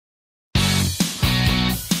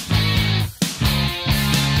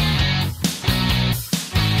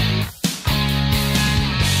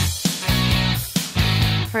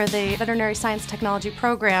for the Veterinary Science Technology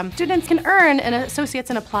program, students can earn an Associate's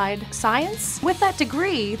in Applied Science. With that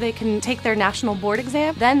degree, they can take their national board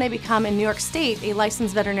exam. Then they become, in New York State, a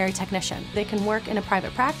licensed veterinary technician. They can work in a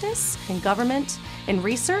private practice, in government, in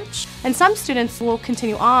research, and some students will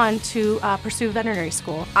continue on to pursue veterinary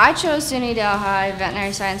school. I chose SUNY Delhi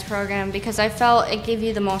Veterinary Science program because I felt it gave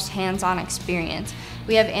you the most hands-on experience.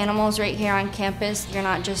 We have animals right here on campus. You're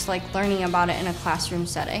not just like learning about it in a classroom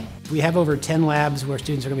setting. We have over 10 labs where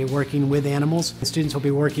students are going to be working with animals. The students will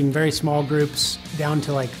be working in very small groups down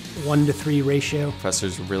to like 1-to-3 ratio.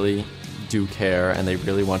 Professors really do care and they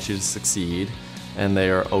really want you to succeed, and they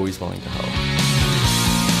are always willing to help.